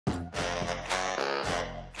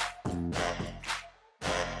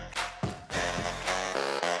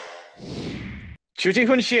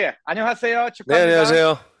주지훈 씨, 안녕하세요. 네, 축하합니다.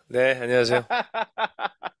 안녕하세요. 네, 안녕하세요.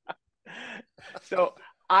 So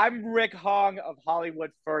I'm Rick Hong of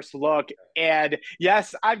Hollywood First Look, and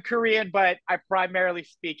yes, I'm Korean, but I primarily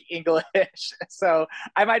speak English. So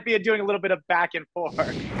I might be doing a little bit of back and forth.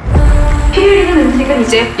 피를 잃은 음식은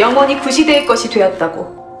이제 영원히 구시대의 것이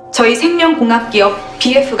되었다고. 저희 생명공학기업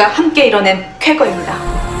BF가 함께 이뤄낸 쾌거입니다.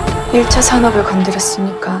 1차 산업을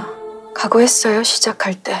건드렸으니까 각오했어요,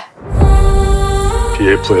 시작할 때.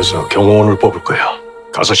 BF에서 경호원을 뽑을 거야.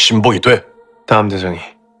 가서 신봉이 돼. 다음 대장이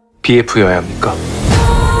BF여야 합니까?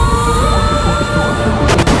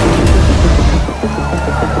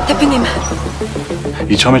 대표님,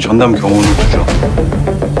 이참에 전담 경호원을 주죠.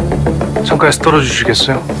 창가에서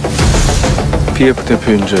떨어주시겠어요? BF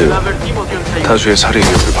대표 윤재유 다수의 살해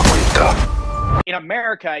의혹을 받고 있다. In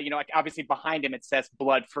America, like obviously behind him it says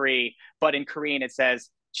blood free, but in Korean it says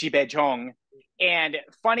Ji-Yeon. And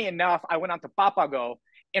funny enough, I went on to Papago,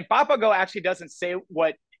 and Papago actually doesn't say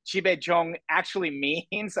what Ji-Yeon actually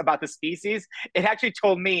means about the species. It actually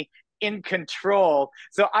told me in control.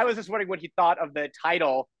 So I was just wondering what he thought of the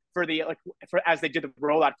title for as they did the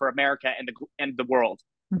rollout for America and the world.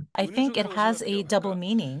 I think it has a double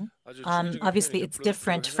meaning. Obviously, it's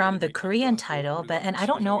different from the Korean title, and I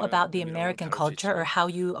don't know about the American culture or how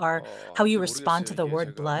you respond to the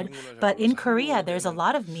word blood. But in Korea, there's a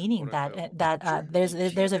lot of meaning that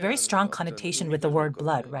there's a very strong connotation with the word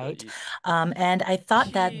blood, right? And I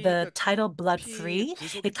thought that the title "blood free"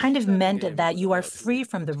 it kind of meant that you are free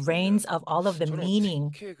from the reins of all of the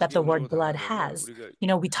meaning that the word blood has.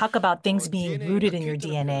 We talk about things being rooted in your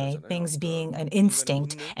DNA, things being an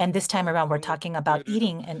instinct. And this time around, we're talking about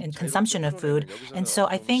eating and consumption of food. And so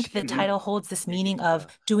I think the title holds this meaning of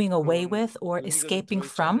doing away with or escaping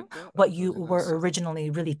from what you were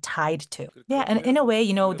originally really tied to. Yeah, and in a way,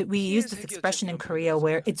 we use this expression in Korea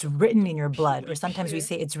where it's written in your blood, or sometimes we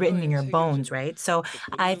say it's written in your bones, right? So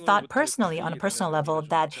I thought personally, on a personal level,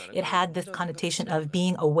 that it had this connotation of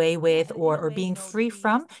being away with or being free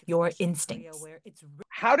from your instincts.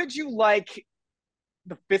 How did you like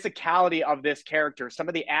the physicality of this character, some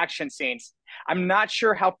of the action scenes? I'm not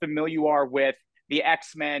sure how familiar you are with the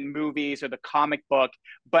X-Men movies or the comic book,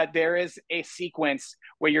 but there is a sequence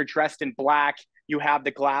where you're dressed in black, you have the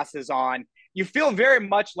glasses on, you feel very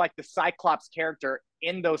much like the Cyclops character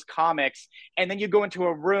in those comics, and then you go into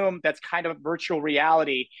a room that's kind of virtual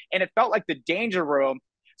reality, and it felt like the Danger Room.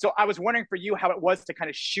 So I was wondering for you how it was to kind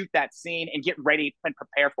of shoot that scene and get ready and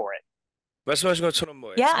prepare for it.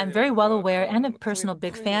 Yeah, I'm very well aware and a personal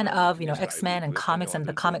big fan of, X-Men and comics and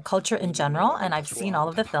the comic culture in general. And I've seen all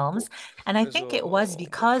of the films. And I think it was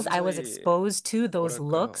because I was exposed to those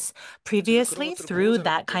looks previously through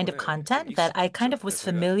that kind of content that I kind of was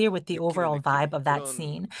familiar with the overall vibe of that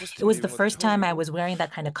scene. It was the first time I was wearing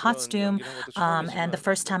that kind of costume, and the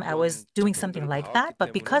first time I was doing something like that.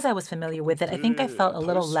 But because I was familiar with it, I think I felt a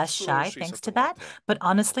little less shy thanks to that. But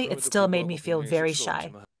honestly, it still made me feel very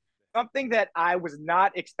shy. Something that I was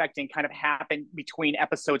not expecting kind of happened between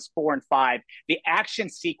episodes 4 and 5. The action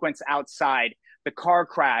sequence outside, the car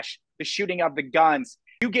crash, the shooting of the guns,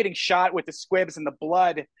 you getting shot with the squibs and the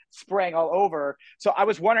blood spraying all over. So I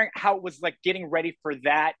was wondering how it was like getting ready for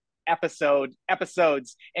that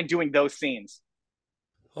episodes and doing those scenes.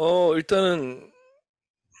 일단은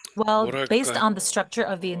Well, based on the structure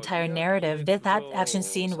of the entire narrative, that action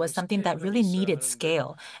scene was something that really needed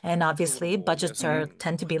scale. And obviously, budgets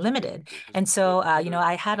tend to be limited. And so,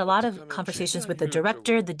 I had a lot of conversations with the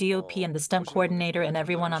director, the DOP, and the stunt coordinator, and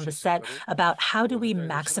everyone on the set about how do we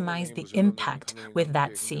maximize the impact with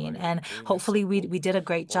that scene. And hopefully, we did a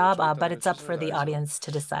great job, but it's up for the audience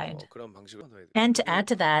to decide. And to add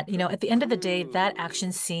to that, at the end of the day, that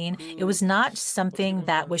action scene, it was not something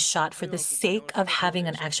that was shot for the sake of having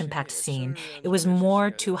an action-packed scene. It was more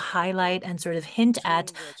to highlight and sort of hint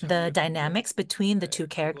at the dynamics between the two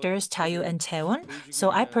characters, Taeyu and Taewoon.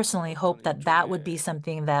 So I personally hope that would be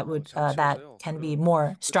something that can be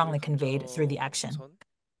more strongly conveyed through the action.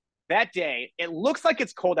 That day, it looks like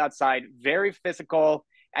it's cold outside, very physical.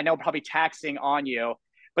 I know probably taxing on you.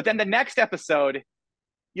 But then the next episode,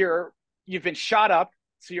 you've been shot up,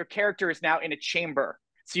 so your character is now in a chamber.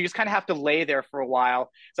 So you just kind of have to lay there for a while.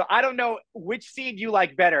 So I don't know which scene you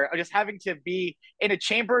like better, or just having to be in a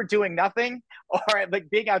chamber doing nothing, or like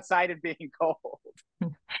being outside and being cold.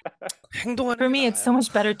 For me, it's so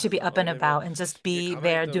much better to be up and about and just be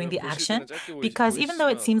there doing the action because even though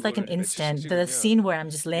it seems like an instant, the scene where I'm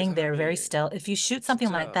just laying there very still, if you shoot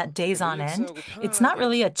something like that days on end, it's not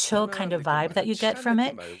really a chill kind of vibe that you get from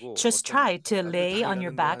it. Just try to lay on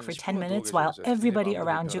your back for 10 minutes while everybody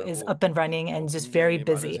around you is up and running and just very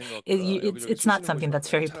busy. It's not something that's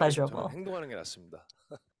very pleasurable.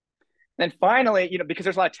 Then finally, because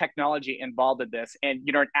there's a lot of technology involved in this, and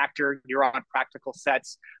you're an actor, you're on practical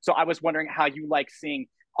sets. So I was wondering how you like seeing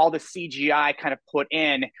all the CGI kind of put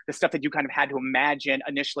in, the stuff that you kind of had to imagine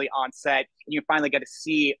initially on set, and you finally get to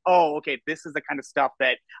see, oh, okay, this is the kind of stuff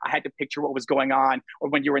that I had to picture what was going on, or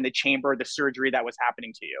when you were in the chamber, the surgery that was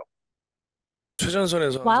happening to you.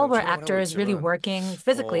 While we're actors really working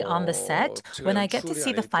physically on the set, when I get to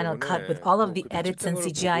see the final cut with all of the edits and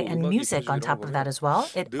CGI and music on top of that as well,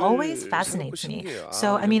 it always fascinates me.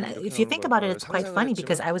 So, I mean, if you think about it, it's quite funny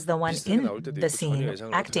because I was the one in the scene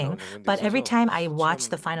acting, but every time I watch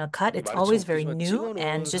the final cut, it's always very new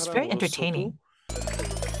and just very entertaining.